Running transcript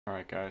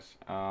Alright guys,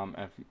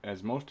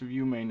 as most of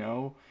you may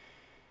know,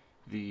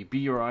 the Be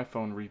Your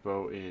iPhone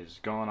repo is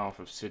gone off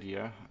of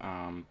Cydia.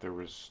 There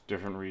was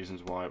different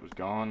reasons why it was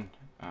gone.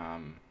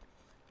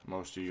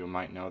 Most of you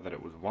might know that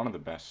it was one of the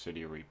best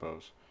Cydia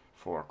repos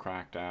for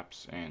cracked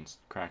apps and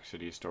cracked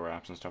Cydia store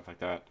apps and stuff like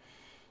that.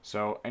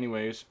 So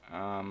anyways,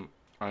 I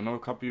know a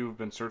couple of you have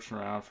been searching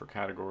around for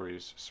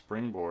categories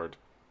Springboard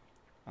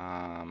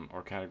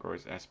or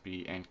categories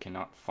SB and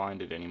cannot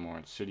find it anymore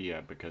in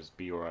Cydia because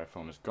Be Your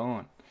iPhone is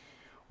gone.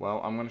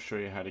 Well, I'm going to show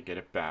you how to get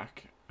it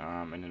back,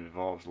 and it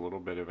involves a little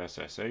bit of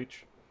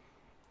SSH.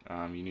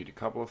 You need a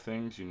couple of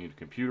things. You need a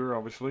computer,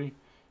 obviously.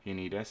 You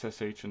need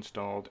SSH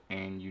installed,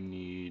 and you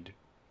need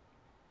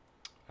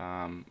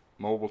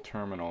mobile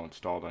terminal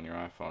installed on your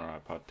iPhone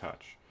or iPod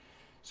Touch.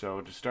 So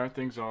to start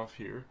things off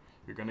here,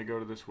 you're going to go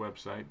to this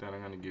website that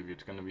I'm going to give you.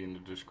 It's going to be in the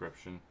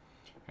description,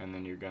 and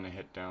then you're going to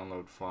hit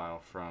download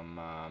file from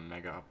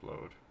Mega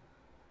Upload.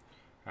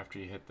 After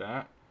you hit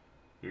that,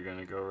 you're going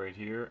to go right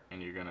here,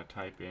 and you're going to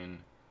type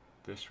in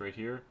this right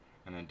here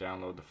and then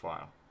download the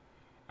file.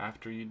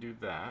 After you do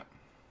that,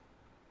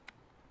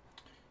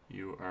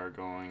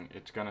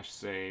 it's going to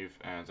save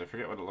as, I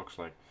forget what it looks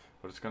like,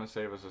 but it's going to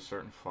save as a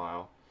certain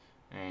file,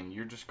 and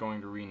you're just going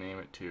to rename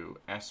it to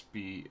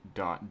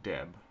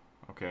sb.deb.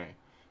 Okay,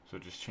 so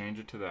just change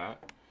it to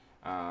that.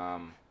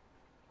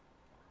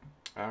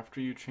 After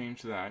you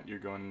change that, you're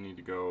going to need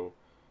to go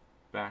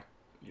back,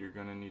 you're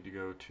going to need to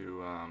go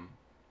to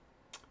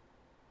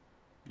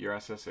your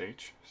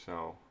SSH.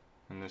 So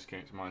in this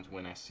case, mine's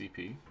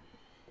WinSCP,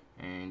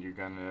 and you're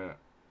gonna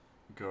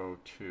go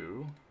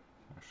to,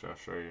 actually I'll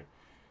show you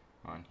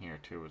on here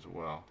too as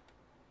well.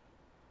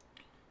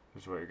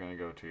 This is what you're gonna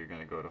go to. You're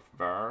gonna go to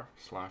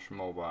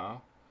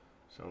var/mobile.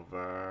 So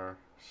var/mobile.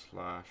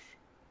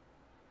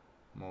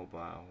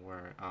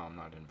 Where? Oh, I'm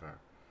not in var.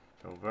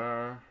 So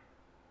var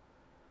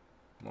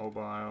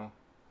mobile.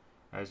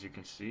 As you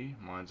can see,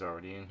 mine's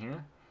already in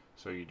here.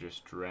 So you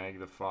just drag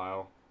the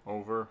file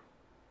over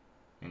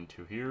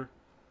into here.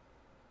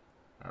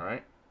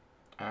 Alright,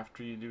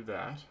 after you do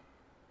that,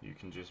 you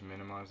can just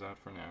minimize that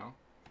for now.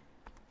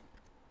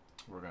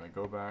 We're going to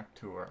go back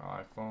to our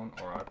iPhone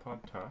or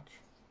iPod Touch,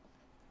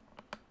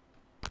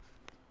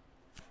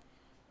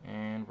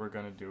 and we're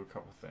going to do a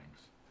couple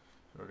things.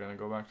 So we're going to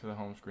go back to the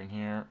home screen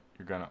here.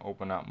 You're going to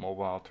open up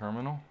Mobile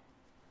Terminal,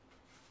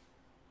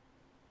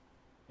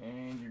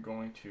 and you're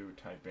going to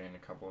type in a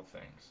couple of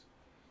things.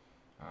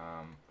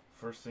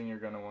 First thing you're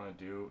going to want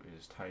to do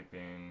is type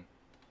in,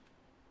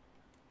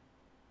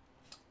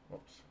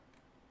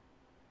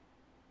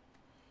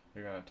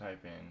 you're going to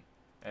type in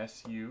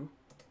SU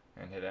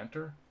and hit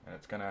enter, and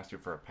it's going to ask you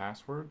for a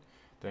password.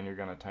 Then you're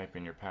going to type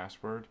in your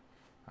password.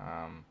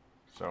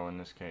 So in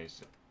this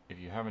case, if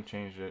you haven't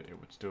changed it, it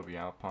would still be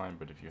Alpine,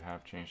 but if you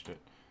have changed it,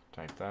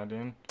 type that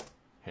in,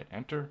 hit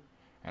enter,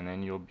 and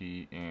then you'll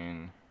be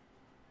in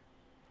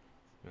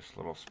this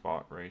little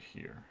spot right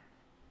here.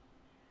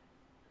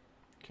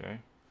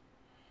 Okay,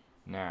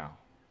 now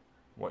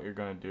what you're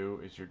going to do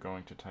is you're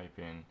going to type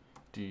in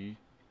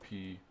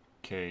dpkg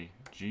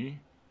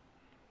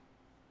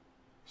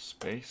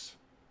space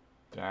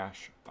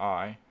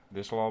 -I.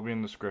 This will all be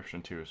in the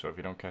description too, so if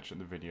you don't catch it in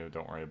the video,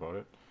 don't worry about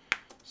it.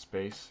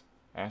 Space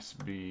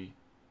sb.deb,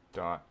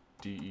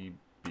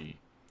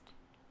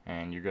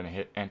 and you're going to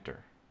hit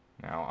enter.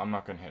 Now I'm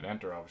not going to hit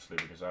enter obviously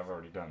because I've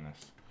already done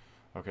this.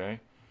 Okay,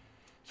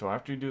 so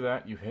after you do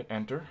that, you hit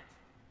enter,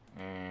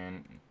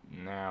 and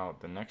now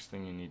the next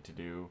thing you need to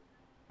do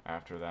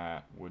after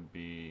that would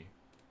be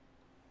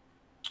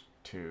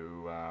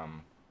to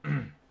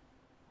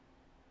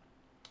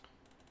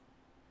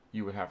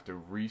you would have to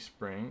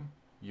respring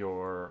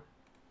your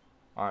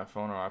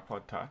iPhone or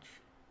iPod Touch.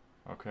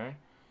 Okay,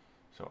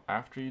 so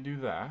after you do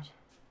that,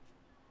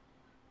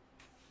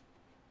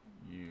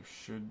 you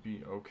should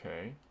be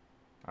okay.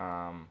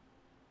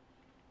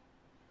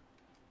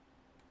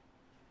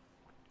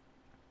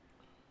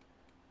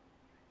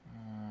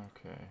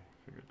 Okay,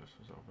 figured this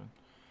was open.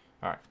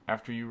 Alright,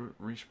 after you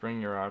respring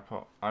your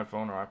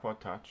iPhone or iPod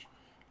Touch,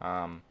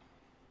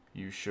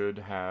 you should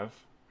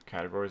have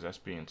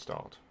CategoriesSB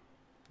installed.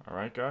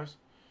 Alright guys,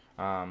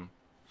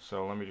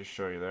 so let me just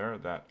show you there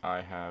that I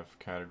have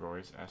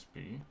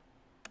CategoriesSB.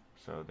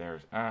 So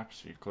there's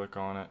apps, you click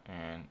on it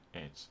and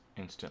it's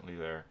instantly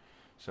there.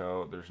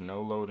 So there's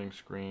no loading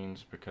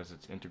screens because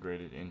it's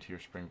integrated into your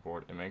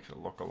Springboard. It makes it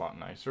look a lot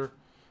nicer,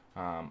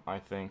 I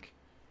think,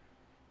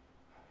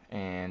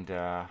 and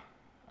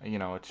you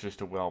know, it's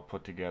just a well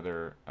put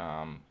together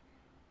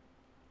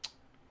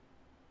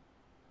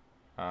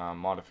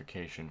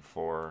modification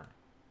for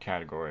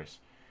categories.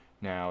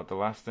 Now, the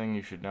last thing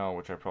you should know,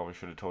 which I probably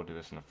should have told you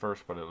this in the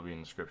first, but it'll be in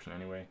the description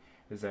anyway,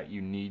 is that you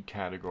need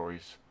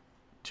categories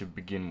to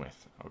begin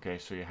with. Okay,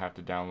 so you have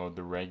to download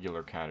the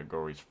regular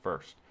categories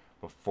first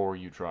before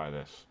you try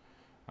this,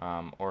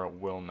 or it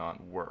will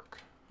not work.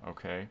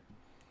 Okay,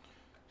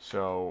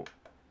 so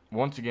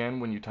once again,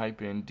 when you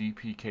type in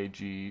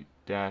dpkg-I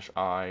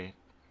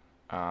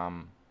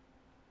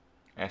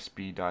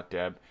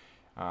sb.deb,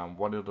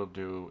 what it'll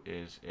do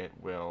is it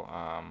will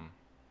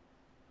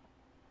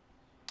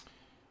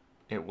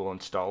it will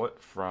install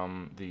it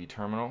from the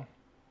terminal.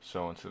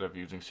 So instead of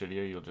using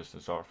Cydia, you'll just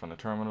install it from the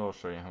terminal. It'll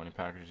show you how many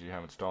packages you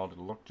have installed.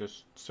 It'll look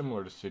just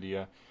similar to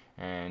Cydia,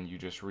 and you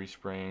just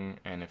respring.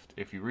 And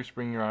if you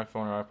respring your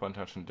iPhone or iPod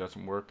Touch and it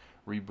doesn't work,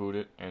 reboot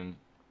it and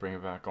bring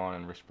it back on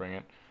and respring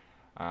it.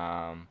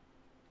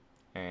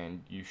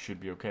 And you should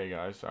be okay,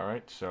 guys.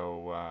 Alright,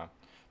 so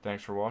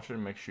thanks for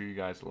watching. Make sure you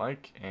guys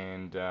like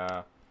and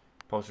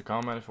post a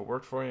comment if it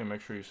worked for you, and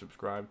make sure you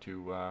subscribe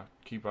to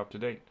keep up to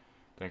date.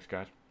 Thanks,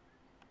 guys.